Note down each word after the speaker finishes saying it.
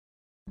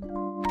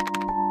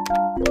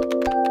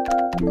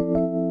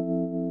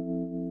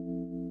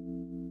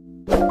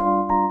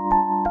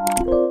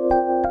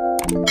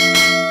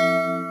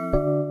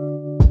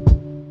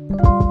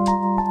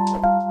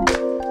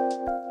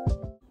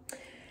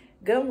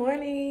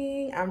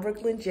morning. I'm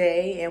Brooklyn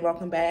J, and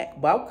welcome back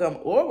to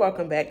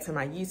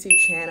my YouTube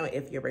channel.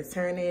 If you're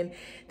returning,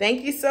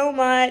 thank you so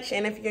much.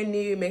 And if you're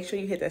new, make sure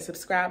you hit that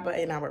subscribe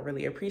button. I would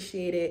really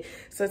appreciate it.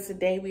 So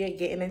today we are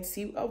getting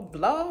into a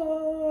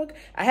vlog.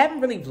 I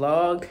haven't really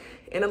vlogged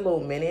in a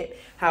little minute.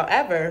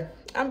 However,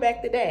 I'm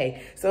back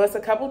today. So it's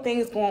a couple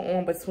things going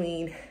on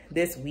between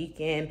this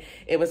weekend.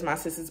 It was my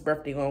sister's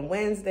birthday on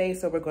Wednesday,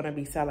 so we're going to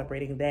be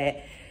celebrating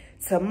that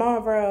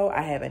tomorrow.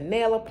 I have a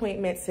nail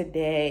appointment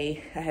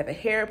today. I have a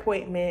hair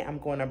appointment. I'm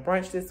going to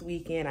brunch this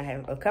weekend. I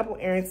have a couple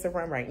errands to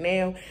run right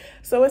now.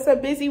 So it's a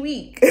busy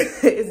week.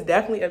 It's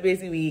definitely a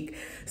busy week.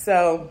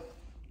 So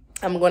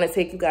I'm going to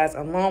take you guys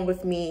along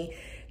with me.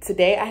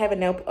 Today I have a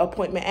nail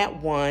appointment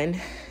at 1.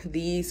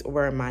 These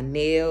were my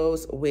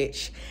nails,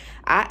 which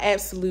I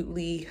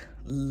absolutely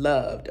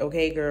loved.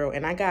 Okay, girl.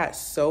 And I got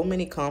so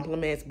many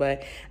compliments,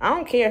 but I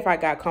don't care if I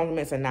got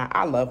compliments or not.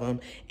 I love them.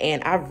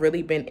 And I've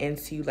really been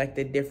into like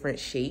the different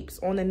shapes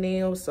on the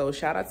nails. So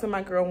shout out to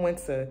my girl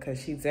Winter,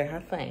 because she's in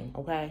her thing.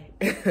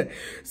 Okay.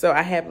 So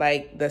I have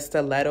like the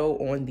stiletto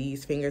on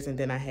these fingers, and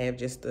then I have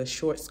just the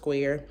short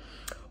square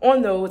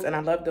on those, and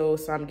I love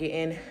those. So I'm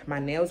getting my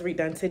nails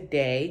redone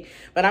today,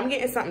 but I'm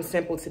getting something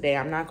simple today.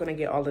 I'm not going to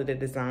get all of the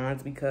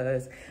designs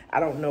because I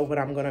don't know what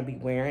I'm going to be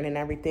wearing and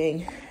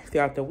everything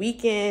throughout the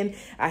weekend.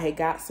 I had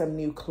got some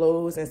new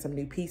clothes and some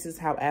new pieces.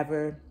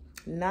 However,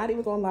 not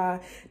even gonna lie,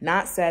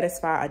 not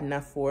satisfied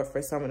enough for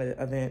some of the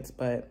events,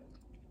 but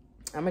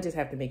I'm gonna just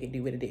have to make it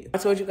do what it do. I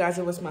told you guys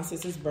it was my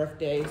sister's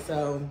birthday,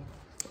 so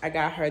I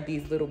got her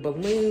these little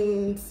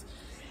balloons,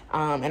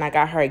 and I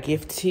got her a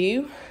gift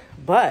too,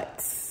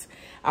 but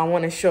I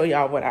want to show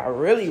y'all what I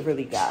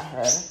really got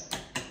her.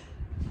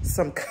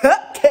 Some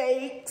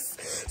cupcakes,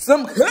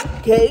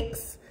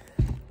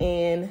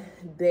 and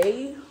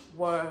they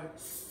were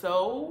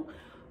so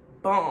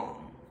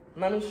bomb.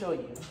 Let me show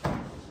you.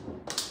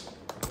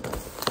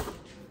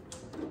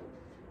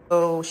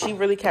 So she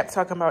really kept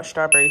talking about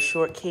strawberry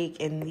shortcake,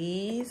 and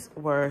these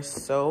were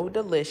so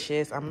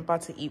delicious. I'm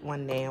about to eat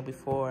one now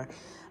before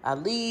I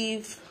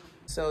leave.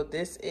 So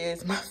this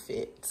is my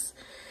fit.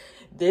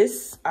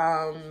 This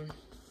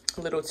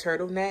little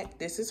turtleneck,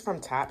 this is from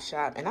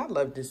Topshop, and I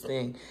love this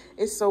thing.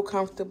 It's so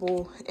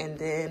comfortable. And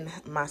then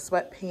my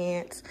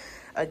sweatpants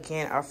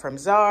again are from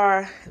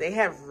Zara. They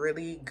have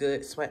really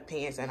good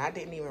sweatpants, and I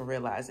didn't even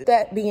realize it.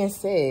 That being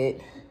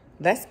said,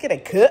 let's get a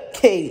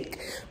cupcake.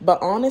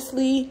 But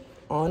honestly,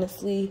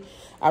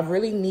 I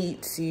really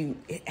need to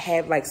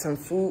have like some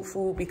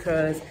food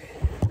because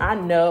I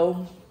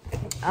know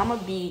I'm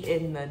gonna be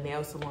in the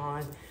nail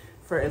salon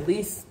for at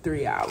least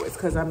 3 hours,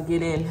 because I'm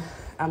getting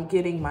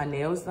my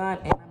nails done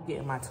and I'm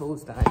getting my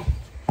toes done.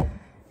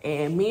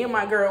 And me and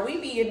my girl, we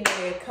be in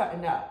there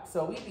cutting up.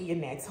 So we be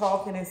in there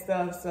talking and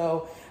stuff.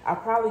 So I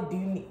probably do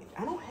need,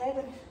 I don't have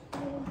it.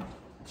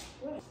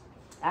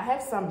 I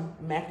have some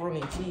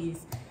macaroni and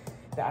cheese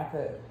that I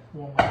could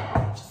warm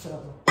up.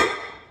 So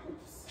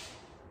oops,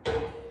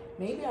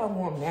 maybe I'll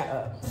warm that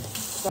up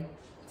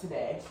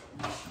today.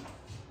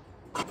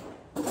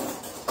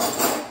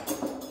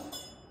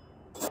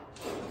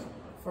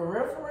 For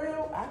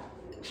real, I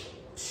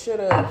should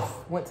have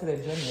went to the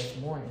gym this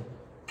morning.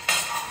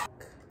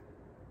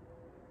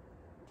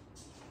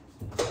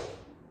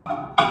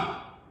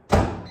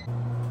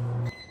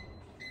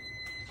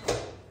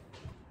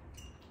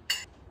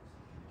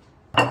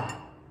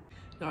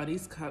 Y'all,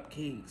 these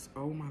cupcakes,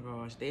 oh my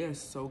gosh, they are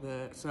so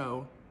good.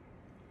 So,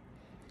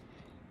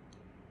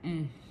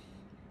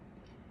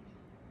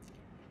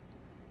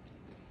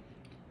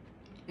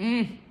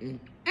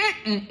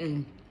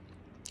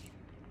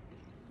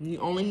 You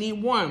only need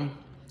one,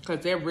 because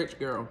they're rich,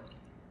 girl.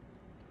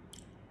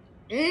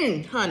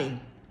 Honey.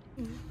 I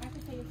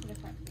can take it to the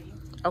front for you.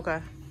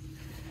 Okay.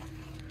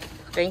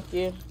 Thank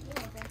you.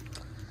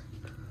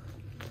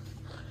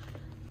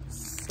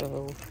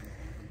 So,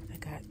 I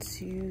got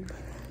 2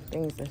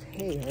 things of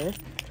hair.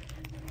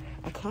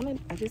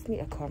 I just need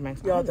a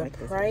CarMax. Y'all, the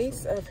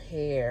price of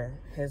hair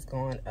has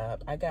gone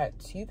up. I got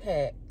 2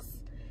 packs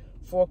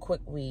for a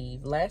quick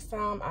weave. Last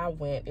time I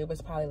went, it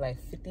was probably like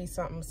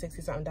 $50-something,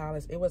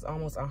 $60-something. It was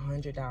almost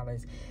 $100.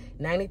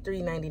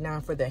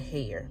 $93.99 for the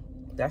hair.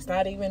 That's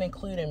not even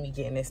including me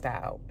getting it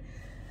styled.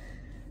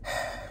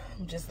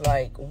 I'm just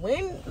like,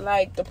 when,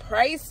 like, the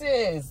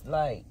prices,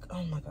 like,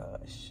 oh my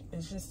gosh,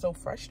 it's just so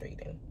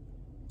frustrating.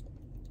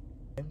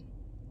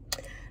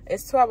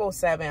 It's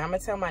 12:07. I'm gonna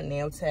tell my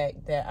nail tech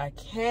that I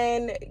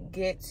can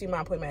get to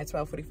my appointment at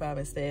 12:45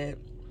 instead,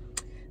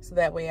 so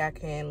that way I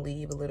can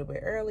leave a little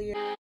bit earlier.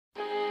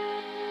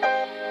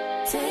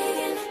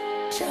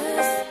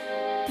 Just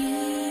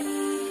be.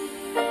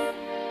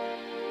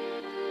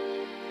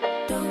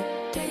 Don't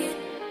take it.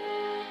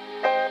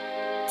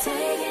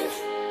 Take it.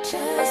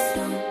 Just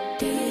don't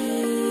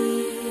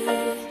be.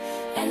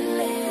 And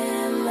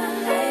live my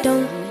life.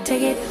 Don't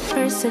take it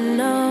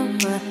personal.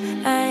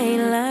 I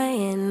ain't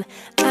lying.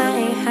 I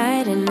ain't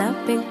hiding.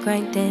 I've been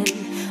grinding,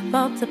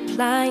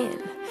 multiplying.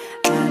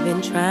 I've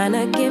been trying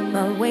to get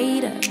my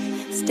weight up,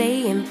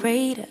 staying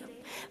prayed up,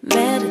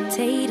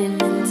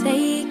 meditating and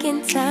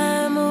taking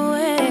time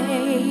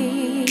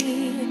away.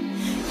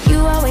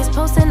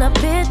 posting up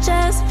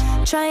pictures,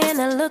 trying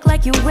to look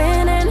like you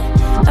winning.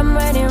 I'm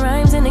writing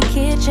rhymes in the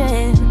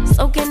kitchen,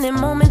 soaking in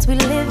moments we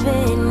live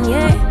in,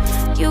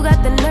 yeah. You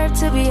got the nerve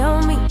to be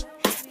on me,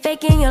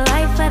 faking your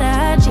life for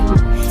the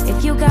IG.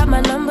 If you got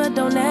my number,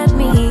 don't add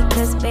me,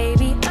 cause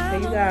baby, hey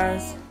you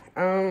guys,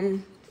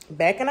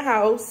 back in the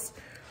house.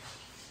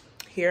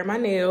 Here are my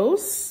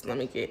nails. Let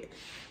me get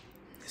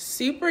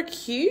super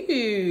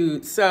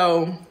cute.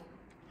 So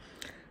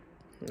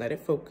let it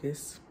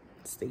focus,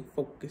 stay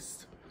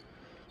focused.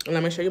 And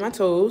let me show you my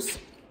toes.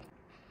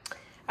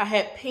 I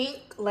had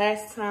pink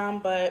last time,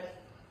 but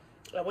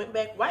I went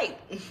back white.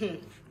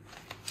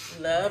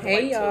 Love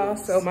hey y'all,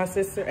 so my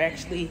sister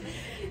actually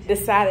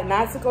decided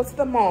not to go to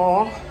the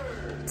mall.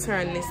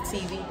 Turn this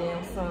TV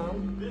down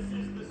some.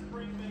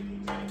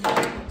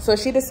 So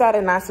she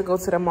decided not to go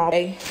to the mall.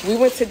 We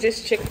went to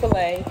just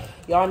Chick-fil-A.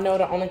 Y'all know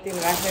the only thing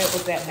that I had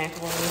was that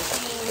macaroni and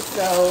cheese.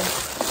 So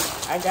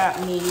I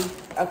got me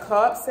a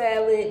Cobb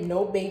salad,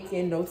 no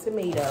bacon, no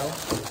tomato.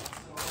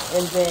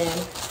 And then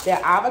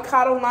the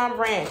avocado lime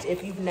ranch.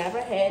 If you've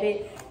never had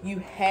it, you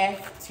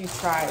have to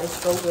try it. It's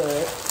so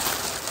good.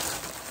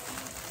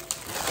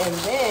 And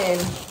then,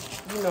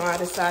 you know, I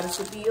decided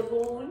to be a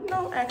little, you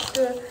know,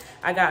 extra.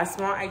 I got a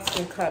small ice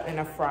cream cup and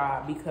a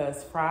fry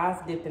because fries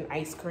dipped in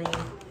ice cream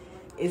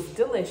is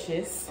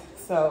delicious.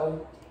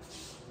 So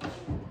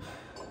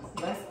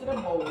let's get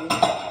a bowl.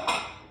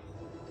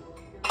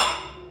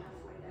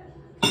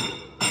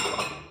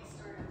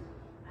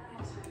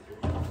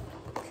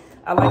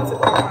 I like to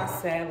put my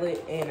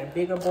salad in a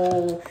bigger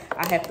bowl.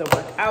 I have to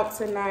work out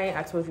tonight.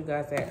 I told you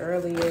guys that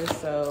earlier.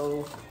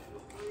 So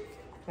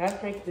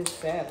let's make this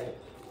salad.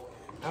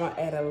 I'm gonna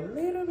add a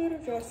little bit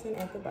of dressing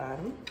at the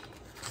bottom.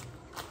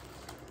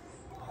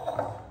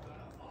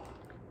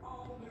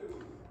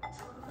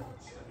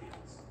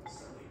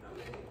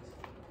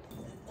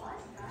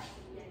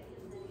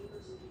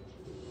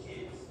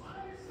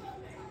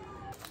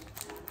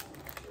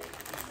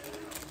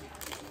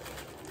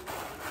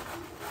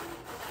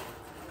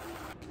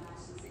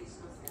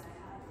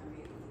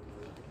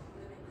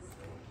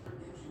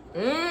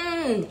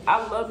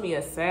 I love me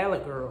a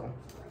salad, girl.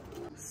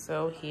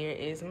 So here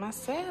is my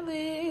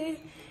salad.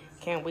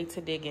 Can't wait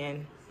to dig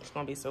in. It's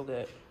gonna be so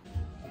good.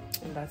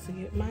 I'm about to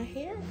get my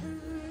hair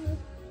done.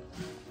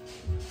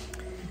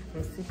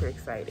 I'm super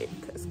excited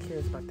because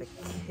Kira's about to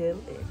kill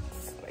it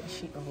like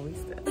she always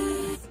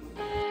does.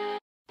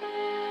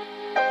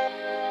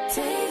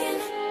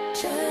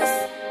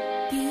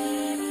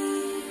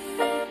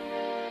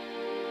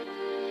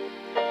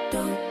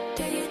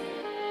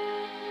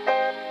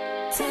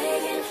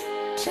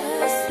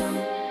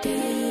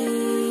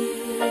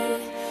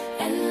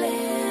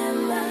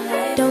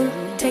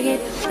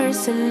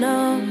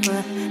 Personal,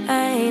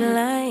 I ain't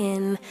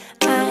lying,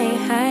 I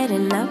ain't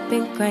hiding, I've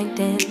been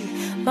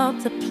grinding,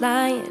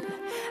 multiplying.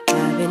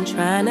 I've been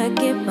trying to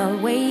get my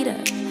weight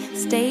up,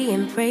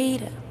 staying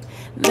prayed up,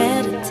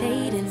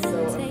 meditating.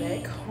 So I'm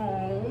back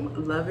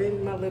home,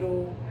 loving my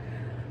little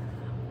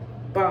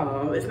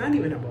bob. It's not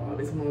even a bob,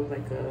 it's more of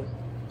like a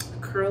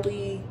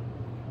curly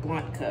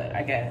blunt cut,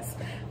 I guess.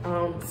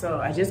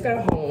 So I just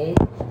got home.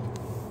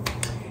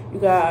 You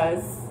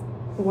guys,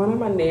 one of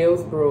my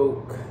nails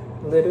broke.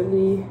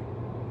 Literally,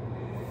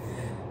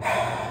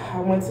 I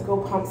went to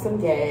go pump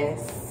some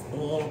gas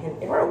and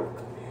it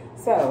broke.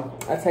 So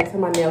I texted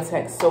my nail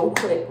tech so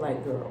quick,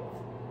 like, girl,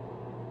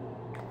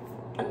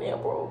 my nail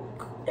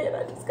broke and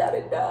I just got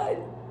it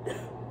done.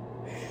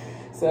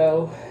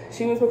 So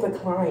she was with a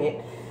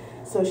client.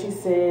 So she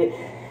said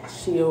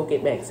she'll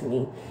get back to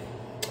me.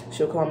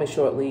 She'll call me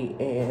shortly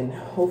and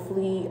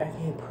hopefully I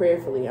can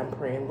prayerfully, I'm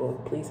praying,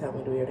 Lord, please help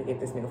me to be able to get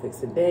this nail fixed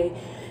today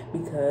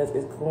because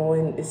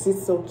it's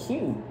just so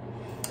cute.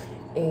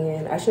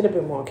 And I should have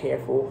been more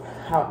careful.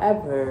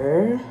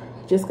 However,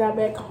 just got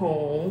back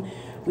home.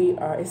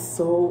 It's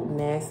so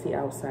nasty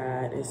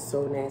outside. It's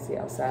so nasty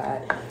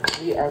outside.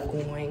 We are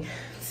going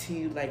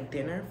to like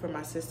dinner for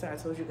my sister. I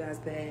told you guys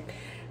that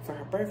for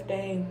her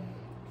birthday.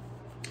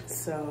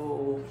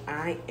 So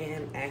I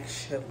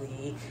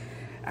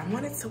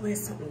wanted to wear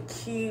something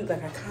cute.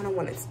 Like I kind of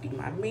wanted to do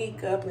my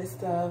makeup and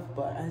stuff,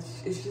 but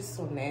it's just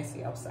so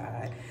nasty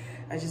outside.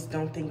 I just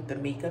don't think the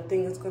makeup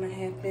thing is gonna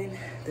happen.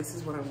 This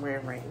is what I'm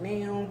wearing right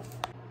now.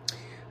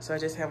 So I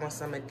just have on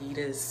some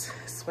Adidas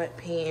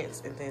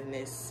sweatpants and then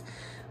this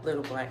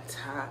little black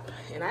top.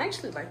 And I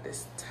actually like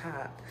this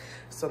top.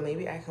 So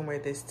maybe I can wear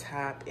this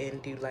top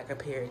and do like a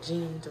pair of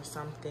jeans or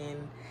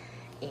something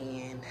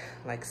and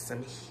like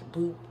some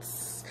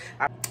boots.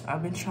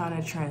 I've been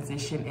trying to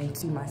transition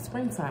into my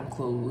springtime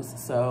clothes.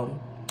 So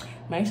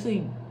I'm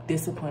actually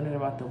disappointed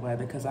about the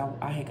weather because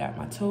I had got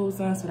my toes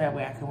on so that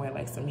way I can wear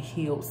like some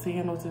heeled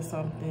sandals or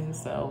something.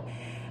 So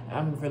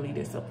I'm really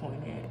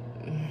disappointed.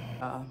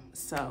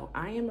 So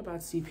I am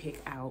about to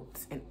pick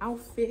out an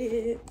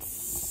outfit.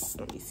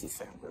 Let me see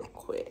something real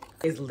quick.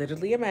 It's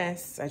literally a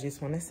mess, I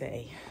just want to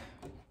say.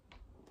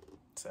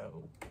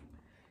 So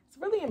it's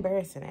really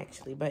embarrassing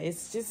actually, but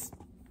it's just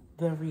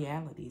the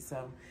reality.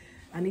 So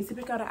I need to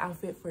pick out an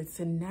outfit for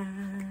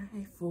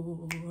tonight for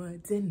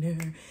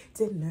dinner.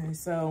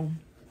 So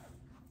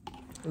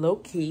Low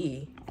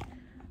key,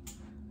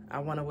 I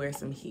want to wear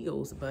some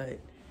heels, but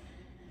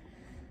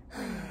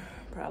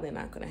probably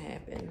not gonna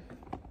happen.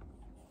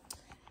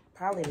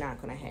 Probably not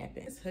gonna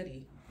happen. This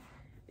hoodie,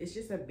 it's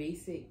just a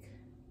basic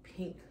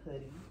pink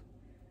hoodie.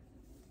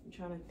 I'm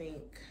trying to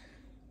think.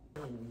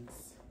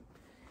 Jeans.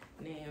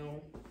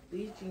 Now,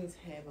 these jeans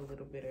have a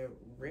little bit of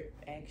rip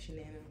action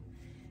in them,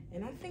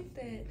 and I think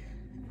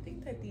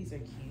that these are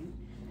cute.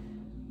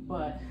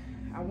 But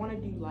I want to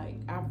do like,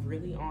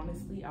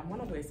 honestly, I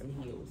want to wear some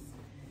heels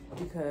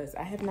because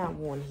I have not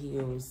worn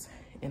heels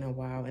in a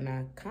while, and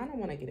I kind of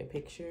want to get a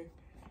picture.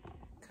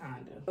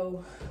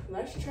 So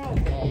let's try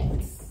that. Turn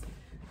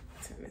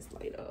this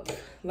light off.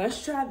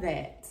 Let's try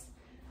that.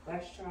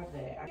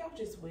 Y'all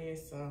just wear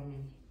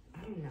some, I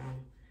don't know.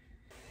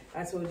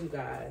 I told you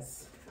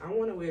guys, I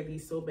want to wear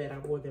these so bad. I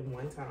wore them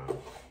one time,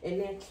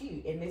 and they're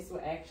cute. And this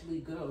will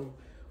actually go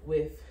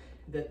with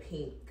the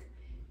pink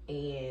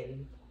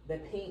and the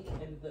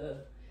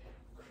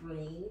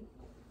cream.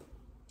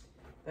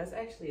 That's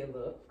actually a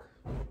look.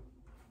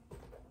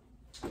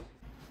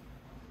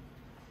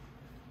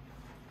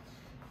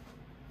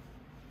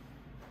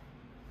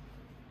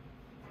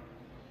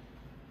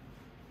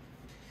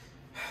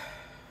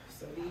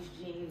 So these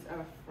jeans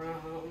are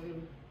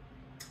from,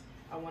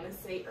 I want to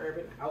say,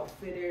 Urban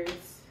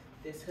Outfitters.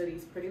 This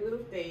hoodie's Pretty Little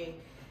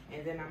Thing,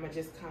 and then I'm gonna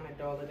just kind of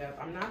doll it up.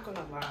 I'm not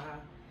gonna lie,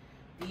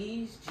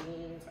 these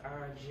jeans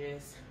are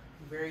just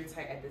very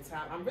tight at the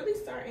top. I'm really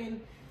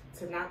starting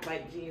to not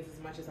like jeans as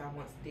much as I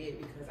once did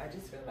because I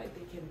just feel like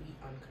they can be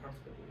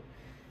uncomfortable.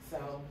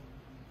 So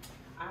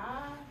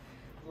I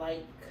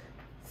like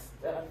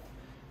stuff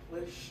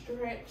with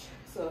stretch.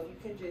 So if you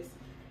can just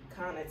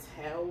kind of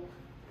tell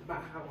by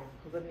how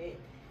I'm pulling it,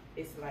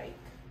 it's like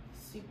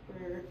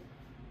super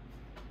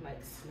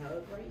like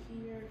snug right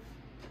here,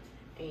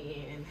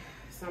 and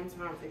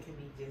sometimes it can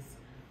be just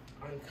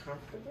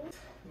uncomfortable.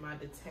 My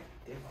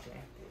detective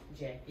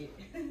jacket.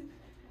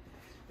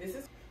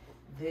 What's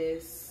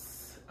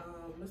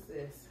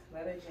this?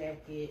 Leather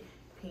jacket,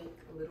 pink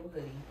little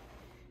hoodie,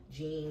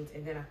 jeans,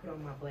 and then I put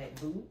on my black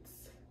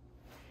boots.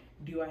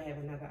 Do I have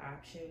another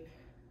option?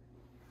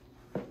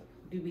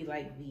 Do we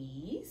like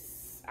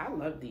these? I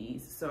love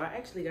these. So I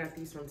actually got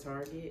these from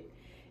Target,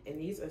 and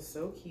these are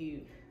so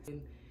cute.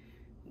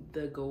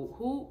 The gold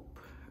hoop,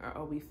 or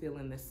are we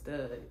feeling the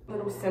stud?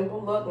 Little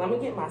simple look. Let me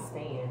get my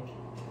stand.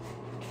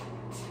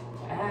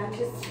 I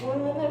just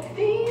wanna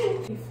feel.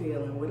 What are we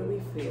feeling? What are we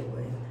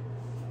feeling?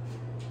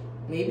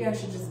 Maybe I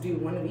should just do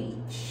one of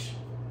each.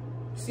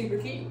 Super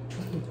cute.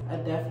 I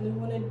definitely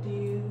want to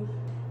do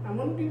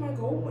my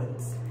gold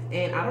ones.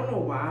 And I don't know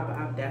why, but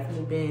I've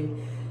definitely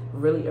been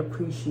really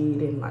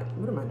appreciating, like,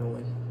 what am I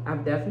doing?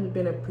 I've definitely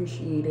been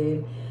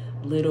appreciating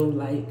little,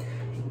 like,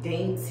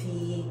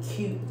 dainty,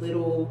 cute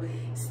little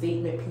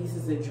statement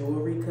pieces of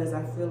jewelry, because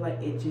I feel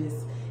like it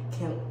just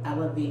can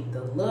elevate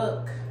the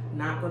look.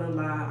 Not gonna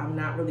lie, I'm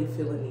not really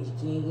feeling these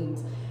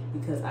jeans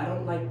because I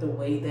don't like the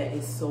way that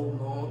it's so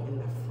long in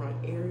the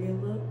front area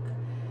look.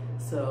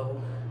 So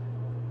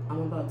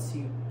I'm about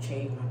to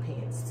change my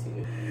pants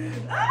too.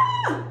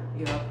 Ah!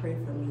 Y'all pray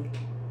for me.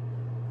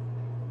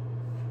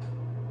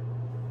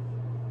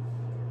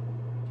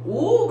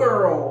 Ooh,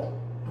 girl.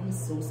 I'm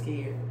so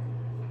scared.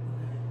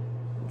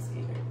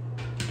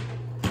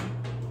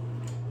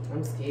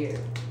 I'm scared.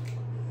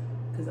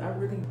 Because I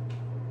really...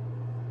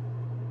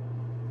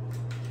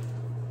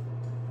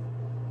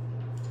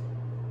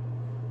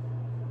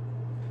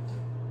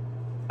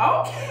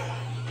 Okay.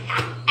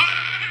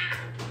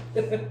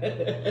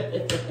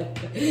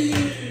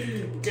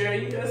 Girl,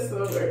 you just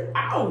so weird.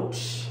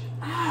 Ouch.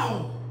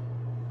 Ow.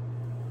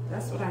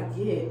 That's what I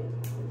get.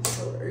 It's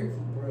so earthy,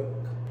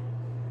 Brooke.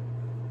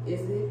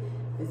 Is it?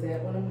 Is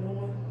that what I'm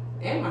doing?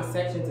 And my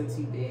sections are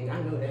too big.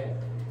 I know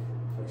that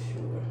for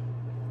sure.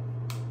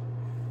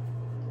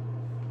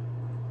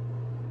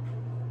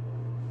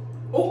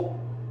 Oh,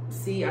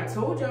 see, I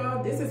told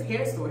y'all this is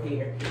hair store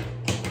hair.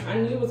 I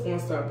knew it was gonna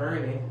start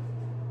burning.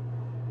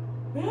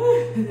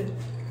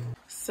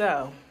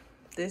 So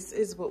this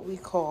is what we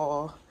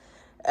call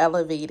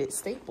elevated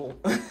staple.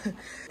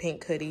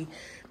 Pink hoodie,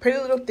 Pretty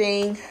Little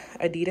Thing,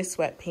 Adidas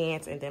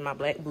sweatpants, and then my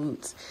black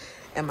boots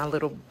and my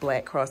little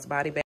black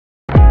crossbody bag.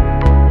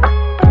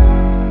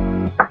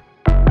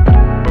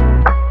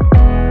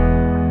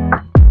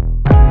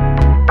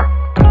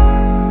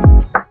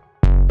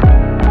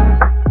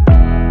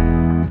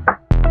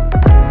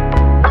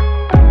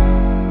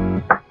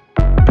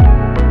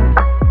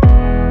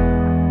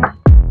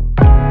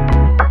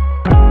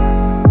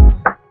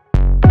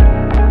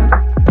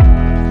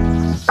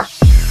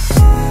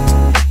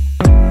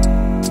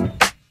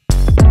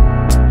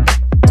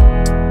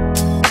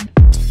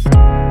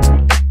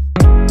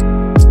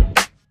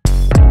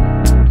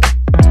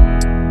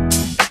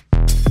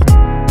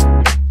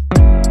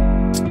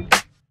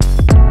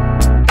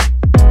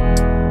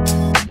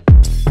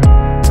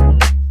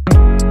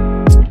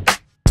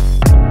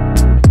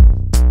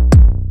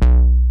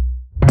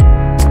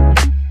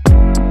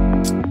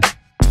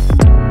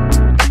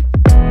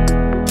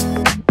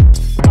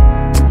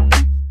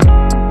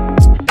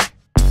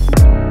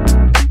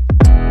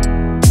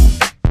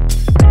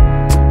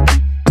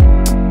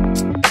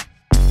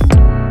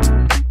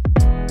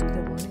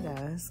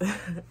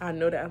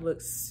 I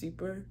look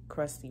super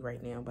crusty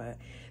right now, but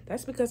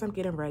that's because I'm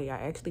getting ready. I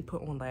actually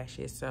put on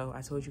lashes. So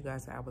I told you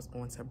guys that I was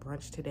going to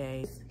brunch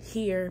today.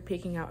 Here,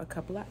 picking out a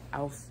couple of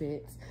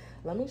outfits.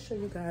 Let me show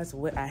you guys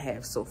what I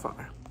have so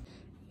far.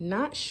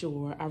 Not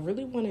sure. I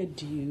really want to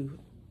do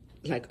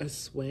like a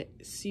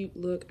sweatsuit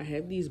look. I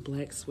have these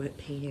black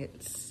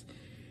sweatpants.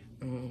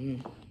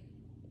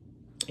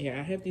 Yeah,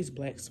 I have these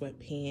black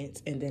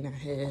sweatpants, and then I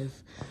have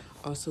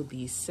also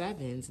these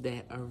 7s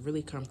that are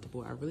really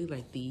comfortable. I really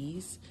like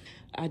these.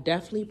 I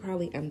definitely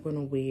probably am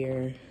gonna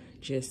wear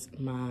just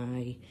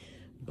my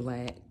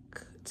black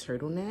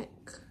turtleneck.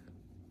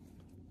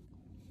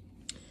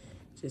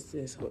 Just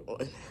this, hold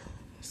on.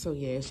 So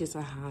yeah, it's just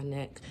a high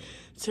neck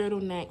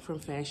turtleneck from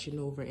Fashion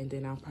Nova, and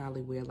then I'll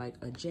probably wear like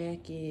a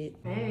jacket.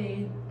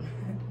 Hey.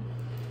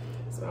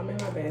 So I'm in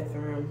my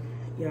bathroom.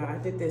 Yeah, I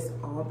did this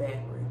all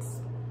backwards.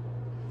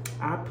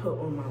 I put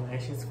on my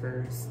lashes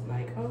first,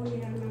 like, oh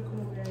yeah, I'm not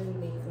gonna wear any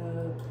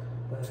makeup,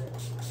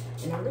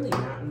 and I'm really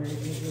not wearing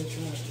any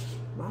makeup.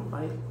 My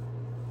light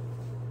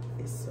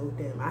is so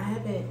dim. I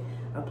haven't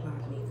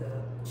applied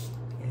makeup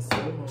in so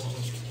long.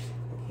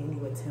 I can't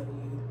even tell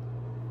you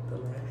the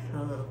last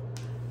time.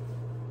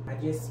 I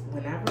just,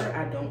 whenever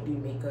I don't do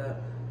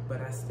makeup, but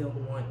I still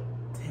want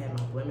to have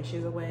my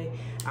blemishes away,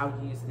 I'll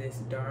use this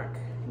Dark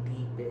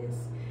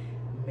Deepest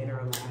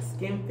Mineralized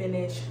Skin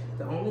Finish.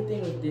 The only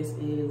thing with this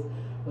is,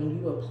 when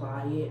you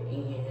apply it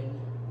and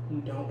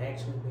you don't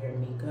actually wear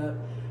makeup,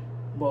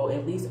 well,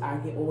 at least I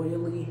get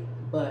oily,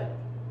 but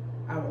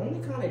I've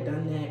only kind of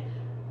done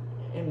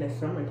that in the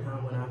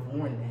summertime when I've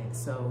worn that.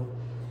 So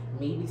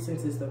maybe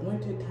since it's the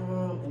winter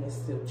time and it's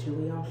still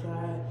chilly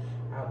outside,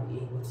 I'll be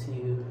able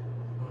to,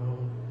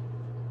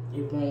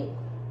 it won't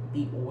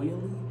be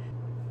oily.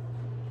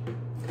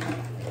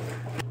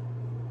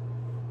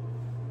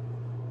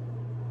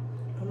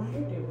 My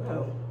hair did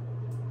well.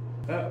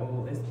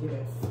 Uh-oh, it's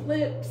giving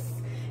flips.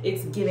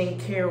 It's getting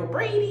Carol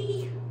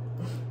Brady.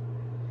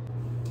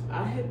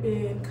 I have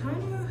been kind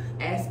of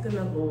asking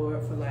the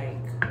Lord for like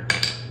a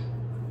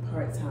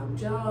part-time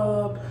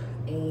job,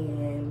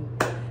 and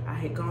I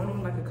had gone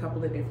on like a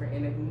couple of different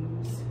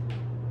interviews,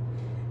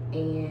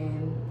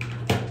 and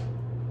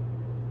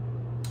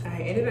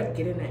I ended up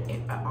getting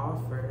an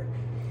offer,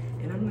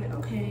 and I'm like,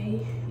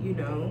 okay, you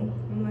know,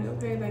 I'm like,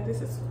 okay, like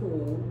this is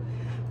cool,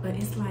 but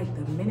it's like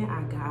the minute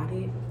I got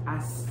it,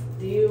 I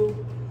still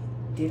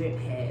didn't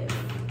have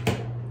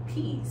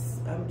peace.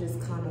 I'm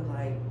just kind of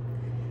like,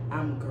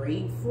 I'm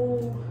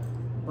grateful,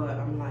 but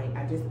I'm like,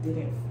 I just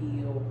didn't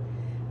feel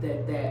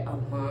that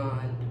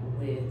aligned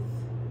with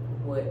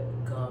what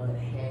God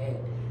had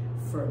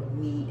for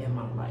me in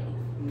my life,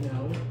 you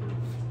know?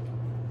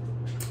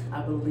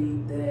 I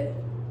believe that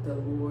the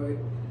Lord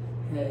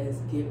has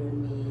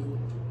given me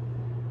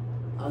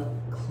a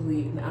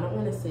clear, I don't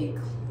want to say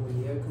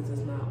clear because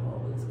it's not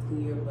always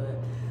clear,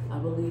 but I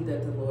believe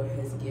that the Lord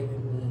has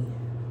given me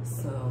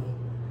some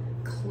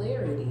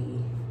clarity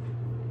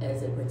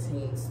as it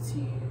pertains to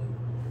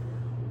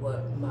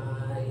what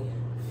my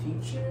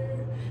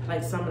future,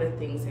 like some of the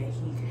things that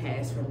he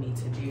has for me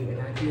to do,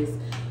 and I just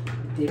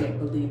didn't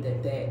believe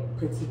that that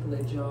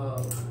particular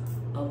job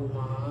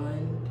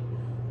aligned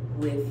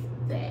with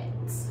that.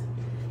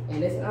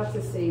 And it's not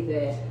to say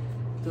that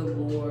the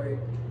Lord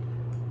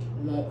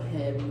won't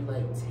have you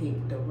like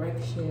take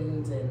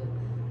directions and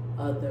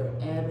other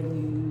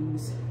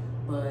avenues,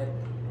 but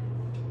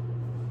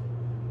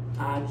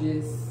I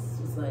just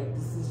was like,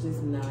 this is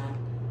just not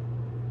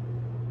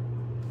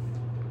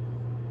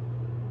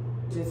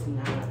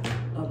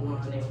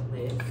aligning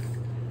with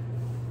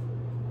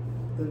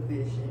the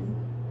vision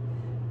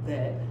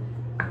that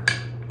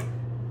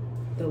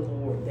the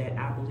Lord, that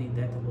I believe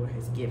that the Lord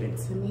has given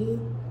to me.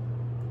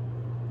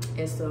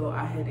 And so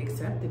I had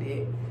accepted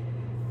it,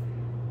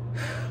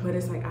 but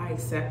it's like I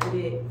accepted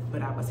it,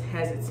 but I was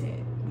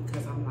hesitant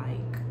because I'm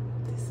like,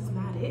 this is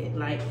not it.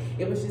 Like,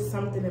 it was just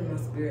something in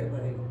my spirit,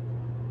 like,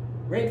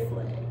 red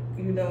flag.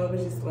 You know, it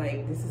was just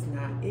like, this is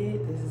not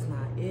it, this is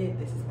not it,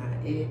 this is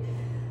not it.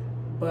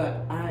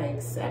 But I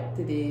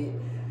accepted it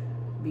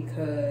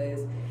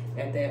because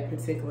at that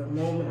particular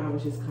moment, I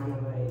was just kind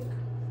of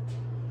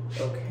like,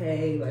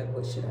 okay, like,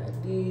 what should I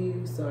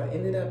do? So I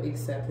ended up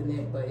accepting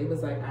it, but it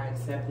was like I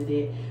accepted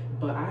it,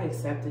 but I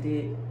accepted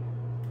it,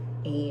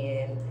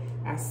 and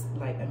I,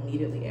 like,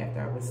 immediately after,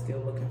 I was still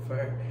looking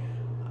for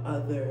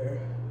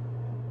other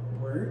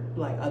work,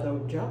 like other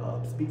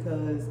jobs,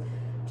 because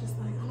just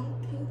like,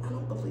 I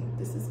don't believe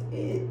this is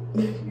it,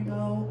 you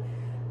know?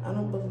 I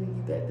don't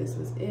believe that this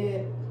was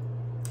it.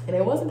 And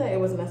it wasn't that it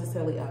was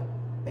necessarily a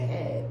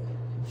bad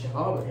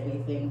job or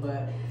anything,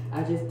 but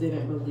I just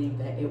didn't believe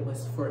that it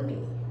was for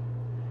me.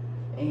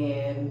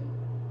 And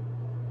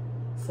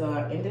so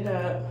I ended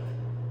up,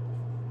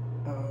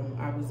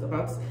 I was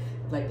about to,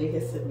 like, they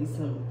had sent me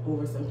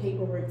over some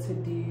paperwork to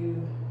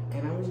do,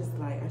 and I was just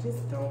like, I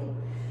just don't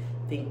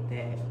think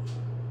that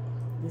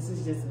this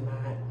is just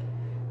not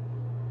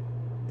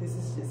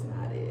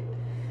it.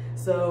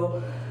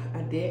 So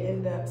I did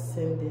end up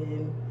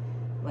sending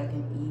like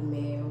an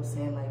email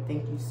saying like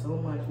thank you so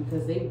much,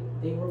 because they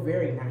were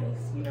very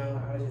nice. You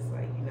know, I was just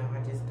like, you know,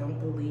 I just don't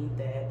believe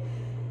that,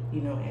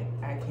 you know,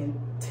 I can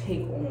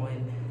take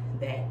on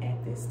that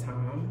at this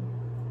time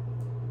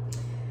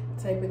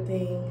type of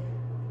thing.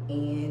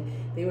 And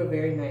they were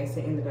very nice.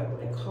 They ended up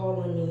like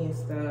calling me and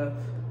stuff,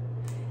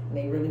 and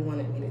they really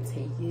wanted me to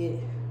take it.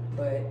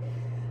 But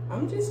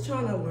I'm just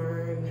trying to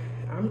learn.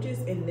 I'm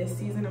just in this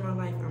season of my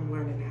life, I'm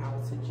learning how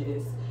to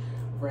just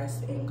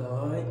rest in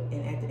God.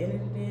 And at the end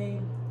of the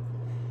day,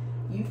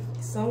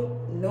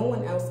 no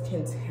one else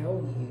can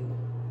tell you.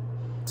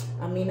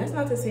 I mean, that's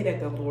not to say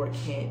that the Lord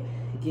can't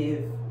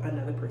give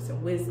another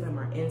person wisdom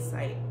or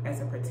insight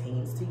as it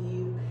pertains to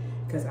you,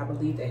 because I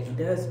believe that he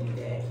does do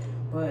that.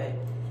 But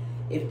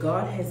if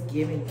God has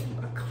given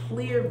you a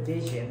clear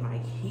vision,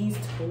 like he's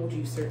told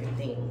you certain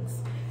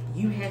things,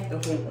 you have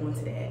to hold on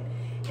to that.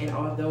 And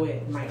although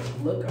it might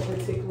look a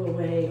particular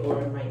way,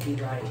 or it might be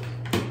like,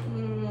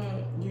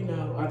 you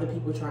know, other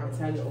people trying to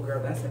tell you, oh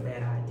girl, that's a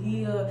bad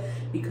idea,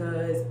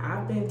 because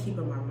I've been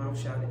keeping my mouth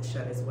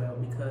shut as well,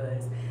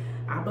 because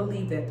I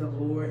believe that the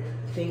Lord,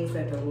 things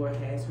that the Lord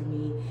has for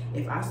me,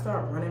 if I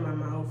start running my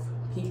mouth,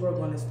 people are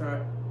going to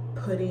start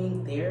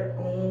putting their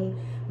own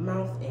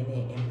mouth in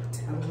it and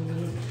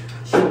telling me,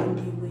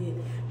 shouldn't do it,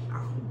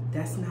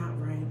 that's not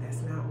right,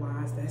 that's not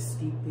wise, that's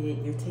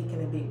stupid, you're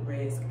taking a big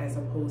risk, as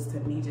opposed to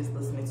me just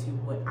listening to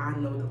what I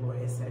know the Lord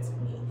has said to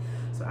me.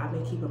 So I've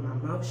been keeping my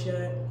mouth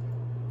shut.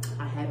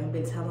 I haven't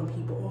been telling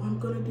people, oh, I'm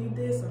gonna do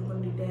this, I'm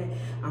gonna do that.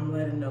 I'm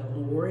letting the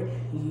Lord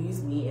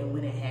use me, and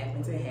when it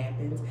happens, it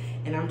happens.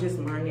 And I'm just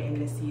learning in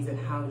this season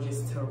how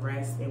just to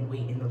rest and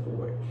wait in the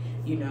Lord,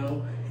 you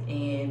know.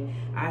 And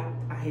I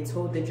had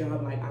told the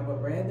job, like, I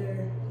would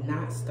rather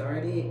not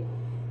start it,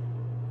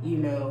 you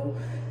know,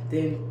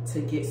 than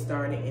to get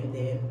started and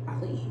then I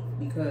leave,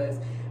 because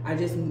I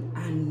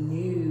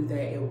knew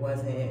that it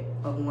wasn't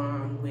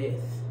aligned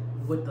with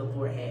what the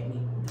Lord had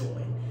me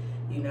doing.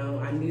 You know,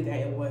 I knew that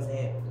it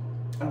wasn't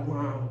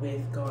aligned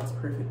with God's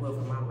perfect will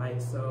for my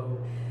life. So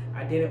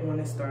I didn't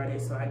want to start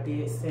it. So I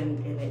did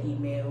send in an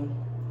email.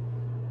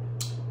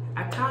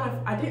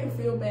 I didn't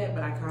feel bad,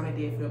 but I kind of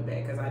did feel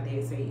bad, because I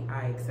did say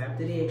I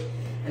accepted it.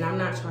 And I'm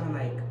not trying to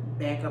like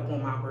back up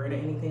on my word or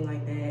anything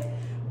like that,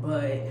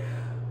 but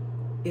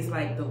it's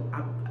like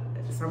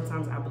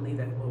sometimes I believe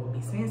that the Lord will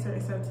be saying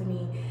certain stuff to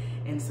me,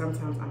 and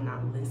sometimes I'm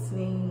not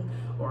listening,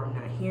 or I'm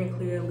not hearing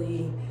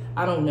clearly.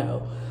 I don't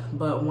know.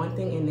 But one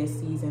thing in this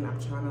season, I'm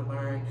trying to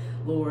learn,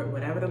 Lord,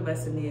 whatever the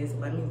lesson is,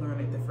 let me learn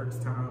it the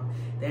first time.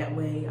 That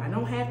way I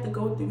don't have to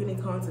go through any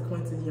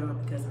consequences, y'all,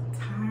 because I'm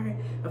tired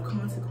of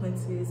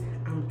consequences.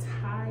 I'm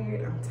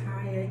tired.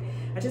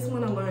 I just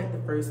want to learn it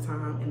the first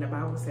time. And the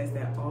Bible says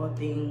that all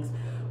things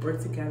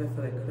work together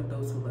for the good of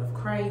those who love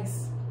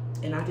Christ.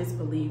 And I just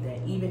believe that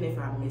even if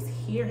I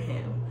mishear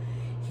him,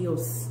 he'll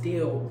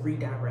still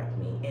redirect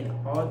me. And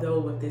although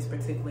with this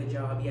particular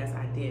job, yes,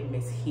 I did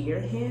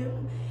mishear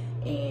him,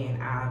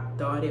 and I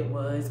thought it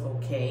was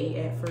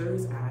okay at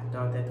first. I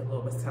thought that the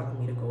Lord was telling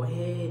me to go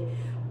ahead.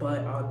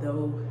 But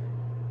although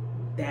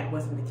that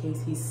wasn't the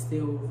case, he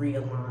still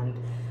realigned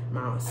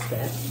my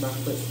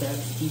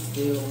footsteps. He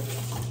still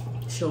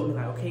showed me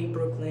like, okay,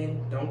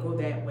 Brooklyn, don't go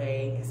that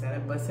way. Instead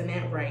of busting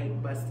that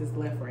right, bust this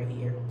left right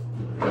here.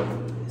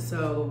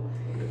 So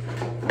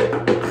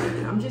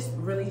I'm just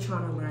really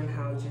trying to learn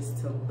how just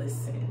to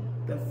listen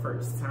the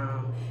first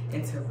time,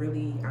 and to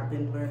really, I've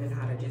been learning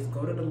how to just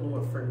go to the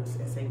Lord first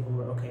and say,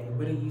 Lord, okay,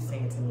 what are you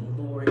saying to me?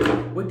 Lord,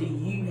 what do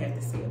you have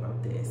to say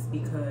about this?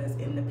 Because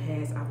in the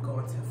past, I've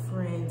gone to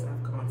friends,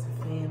 I've gone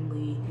to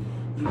family,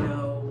 you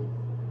know,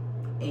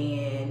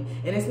 and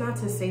it's not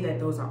to say that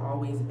those are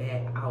always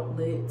bad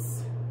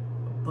outlets,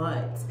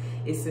 but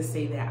it's to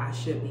say that I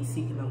should be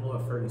seeking the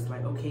Lord first.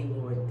 Like, okay,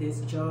 Lord,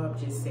 this job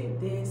just said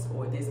this,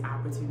 or this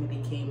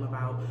opportunity came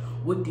about.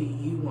 What do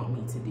you want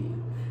me to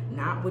do?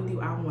 Not what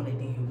do I want to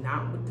do,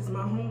 not what does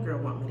my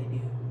homegirl want me to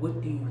do.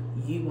 What do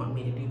you want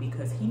me to do?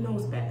 Because he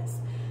knows best,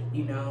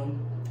 you know.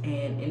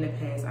 And in the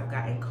past, I've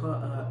gotten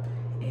caught up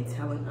in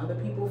telling other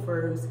people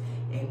first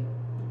and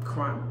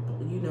crying,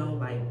 you know,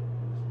 like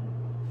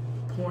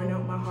pouring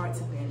out my heart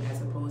to them,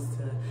 as opposed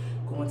to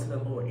going to the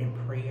Lord in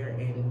prayer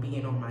and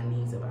being on my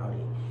knees about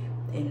it.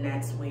 And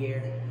that's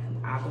where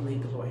I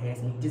believe the Lord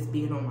has me, just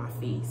being on my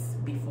face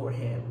before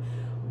him.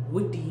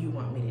 What do you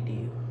want me to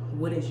do?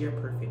 What is your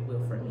perfect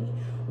will for me?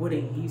 What are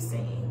you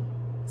saying?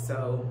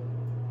 So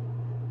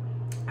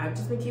I've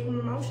just been keeping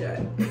my mouth shut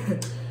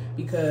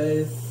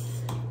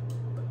because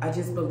I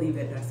just believe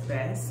that that's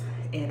best.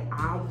 And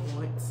I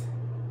want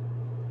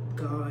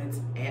God's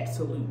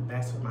absolute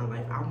best for my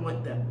life. I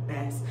want the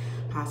best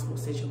possible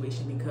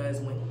situation, because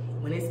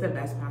when it's the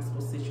best possible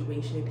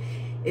situation,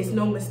 it's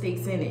no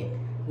mistakes in it.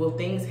 Will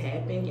things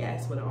happen?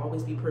 Yes. Will it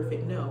always be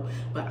perfect? No.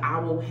 But I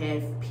will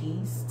have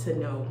peace to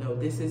know, no,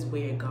 this is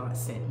where God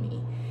sent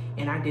me.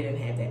 And I didn't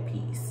have that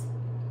peace.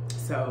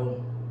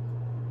 So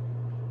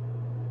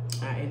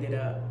I ended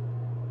up,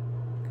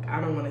 I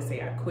don't want to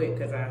say I quit,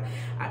 because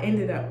I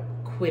ended up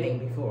quitting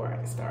before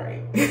I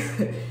started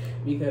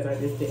because I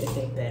just didn't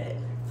think that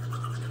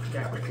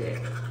got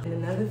rejected. And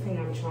another thing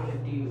I'm trying to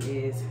do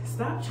is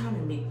stop trying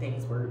to make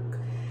things work.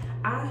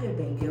 I have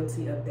been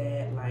guilty of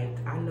that. Like,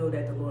 I know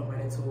that the Lord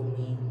might have told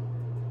me,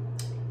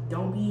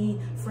 don't be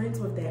friends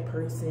with that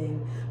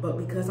person, but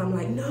because I'm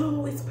like,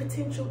 no, it's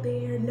potential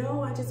there,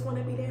 no, I just want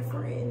to be their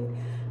friend,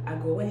 I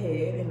go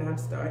ahead and I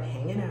start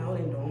hanging out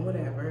and doing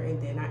whatever,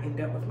 and then I end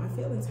up with my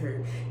feelings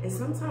hurt. And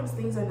sometimes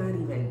things are not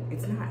even,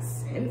 it's not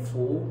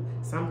sinful.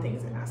 Some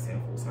things are not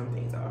sinful, some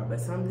things are,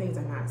 but some things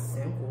are not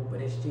sinful, but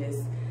it's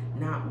just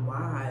not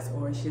wise,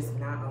 or it's just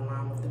not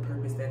aligned with the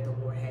purpose that the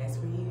Lord has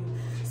for you.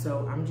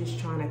 So I'm just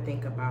trying to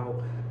think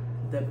about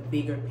the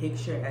bigger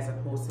picture as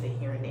opposed to the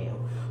here and now.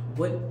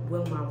 What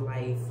will my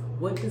life,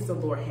 what does the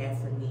Lord have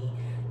for me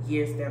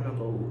years down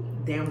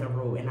the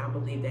road? And I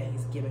believe that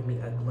he's given me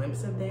a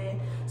glimpse of that.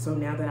 So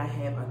now that I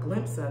have a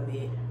glimpse of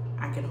it,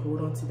 I can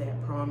hold on to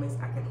that promise,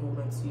 I can hold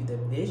on to the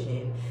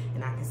vision,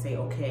 and I can say,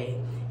 okay,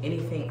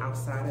 anything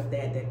outside of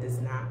that that does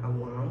not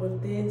align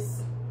with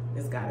this,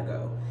 it's gotta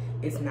go.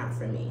 It's not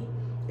for me.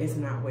 It's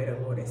not where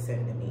the Lord is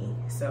sending me.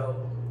 So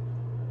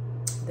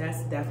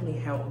that's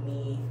definitely helped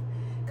me,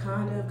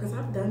 kind of, because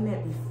I've done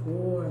that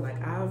before. Like,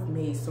 I've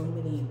made so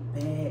many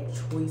bad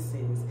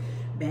choices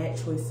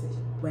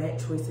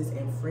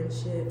in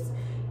friendships,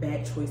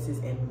 bad choices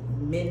in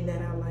men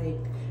that I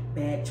liked,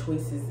 bad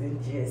choices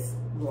in just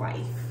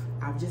life.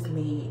 I've just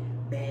made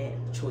bad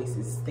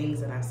choices, things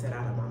that I've said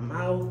out of my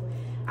mouth.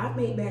 I've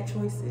made bad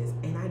choices,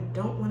 and I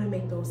don't want to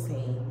make those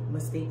same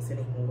mistakes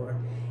anymore.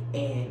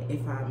 And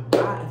if I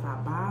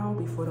bow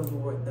before the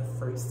Lord the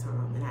first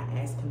time, and I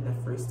ask him the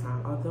first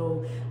time,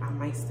 although I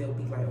might still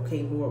be like,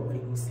 okay, Lord, what are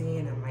you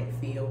saying? I might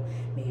feel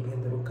maybe a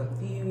little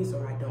confused,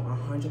 or I don't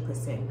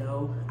 100%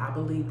 know. I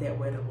believe that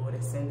where the Lord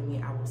is sending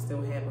me, I will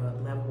still have a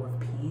level of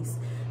peace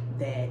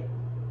that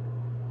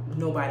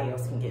nobody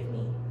else can give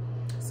me.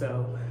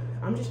 So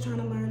I'm just trying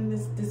to learn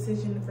this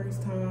decision the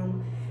first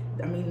time.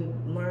 I mean,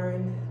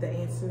 learn the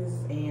answers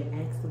and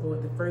ask the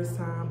Lord the first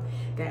time.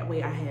 That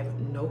way I have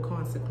no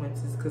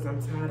consequences, because I'm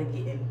tired of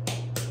getting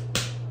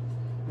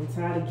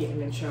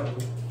in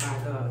trouble by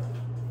God.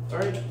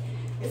 Right?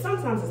 And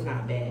sometimes it's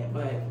not bad,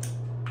 but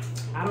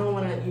I don't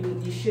want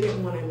to, you shouldn't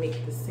want to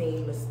make the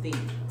same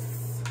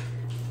mistakes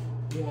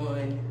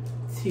one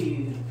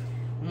too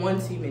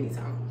many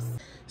times.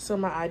 So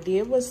my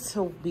idea was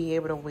to be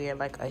able to wear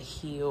like a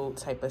heel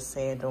type of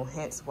sandal,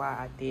 hence why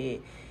I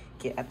did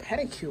get a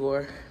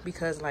pedicure,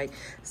 because like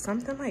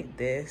something like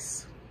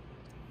this,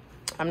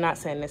 I'm not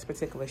saying this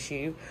particular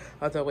shoe,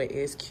 although it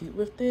is cute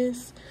with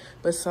this,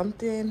 but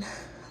something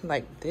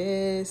like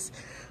this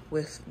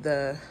with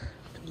the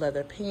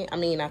leather pants, I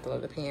mean not the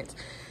leather pants,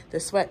 the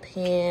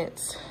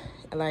sweatpants,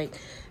 like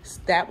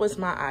that was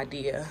my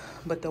idea.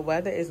 But the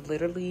weather is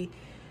literally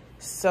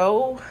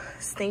so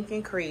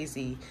stinking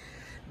crazy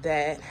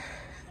that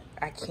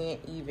I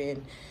can't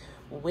even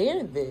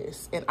wear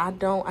this, and I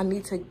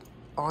need to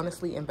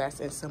honestly invest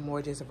in some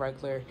more just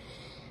regular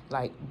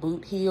like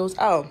boot heels.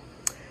 Oh,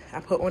 I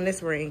put on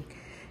this ring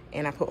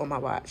and I put on my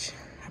watch.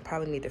 I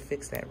probably need to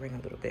fix that ring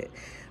a little bit,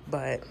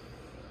 but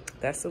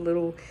that's a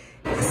little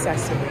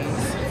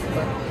accessories.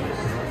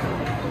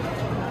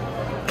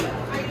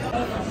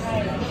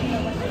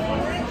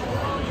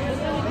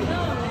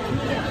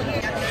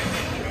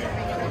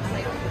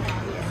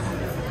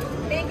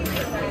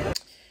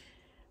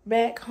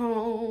 Back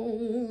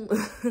home.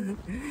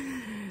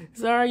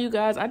 Sorry, you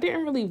guys. I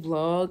didn't really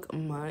vlog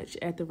much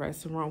at the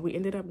restaurant. We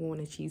ended up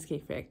going to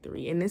Cheesecake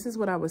Factory. And this is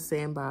what I was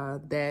saying by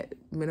that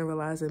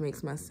mineralizer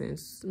makes my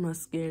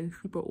skin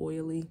super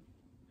oily.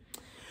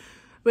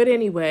 But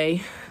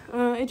anyway,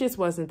 it just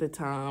wasn't the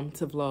time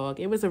to vlog.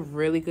 It was a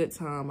really good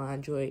time. I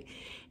enjoyed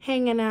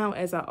hanging out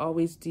as I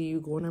always do,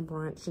 going to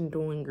brunch and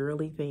doing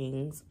girly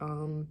things.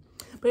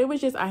 But it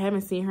was just, I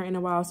haven't seen her in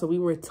a while, so we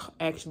were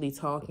actually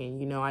talking.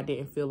 You know, I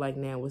didn't feel like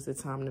now was the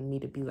time to me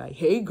to be like,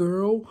 hey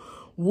girl,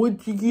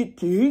 what'd you get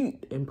to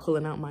eat? And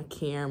pulling out my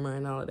camera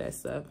and all of that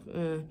stuff.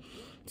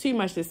 Too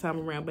much this time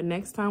around. But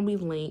next time we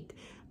link,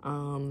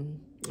 I'm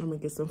gonna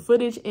get some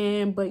footage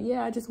in. But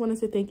yeah, I just wanted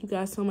to thank you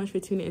guys so much for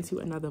tuning into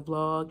another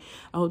vlog.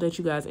 I hope that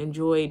you guys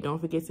enjoyed. Don't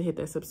forget to hit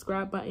that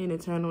subscribe button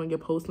and turn on your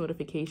post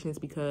notifications,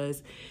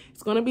 because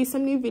it's gonna be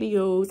some new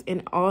videos.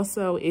 And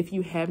also, if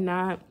you have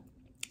not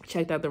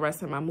checked out the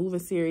rest of my moving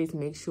series,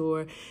 make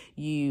sure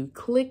you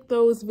click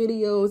those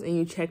videos and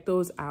you check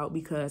those out,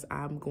 because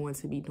I'm going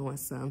to be doing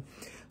some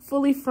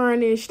fully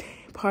furnished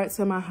parts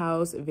of my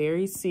house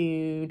very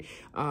soon.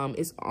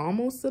 It's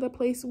almost to the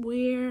place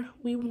where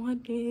we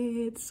want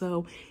it.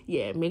 So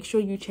yeah, make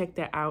sure you check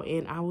that out,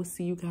 and I will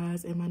see you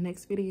guys in my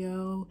next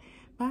video.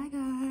 Bye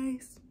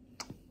guys.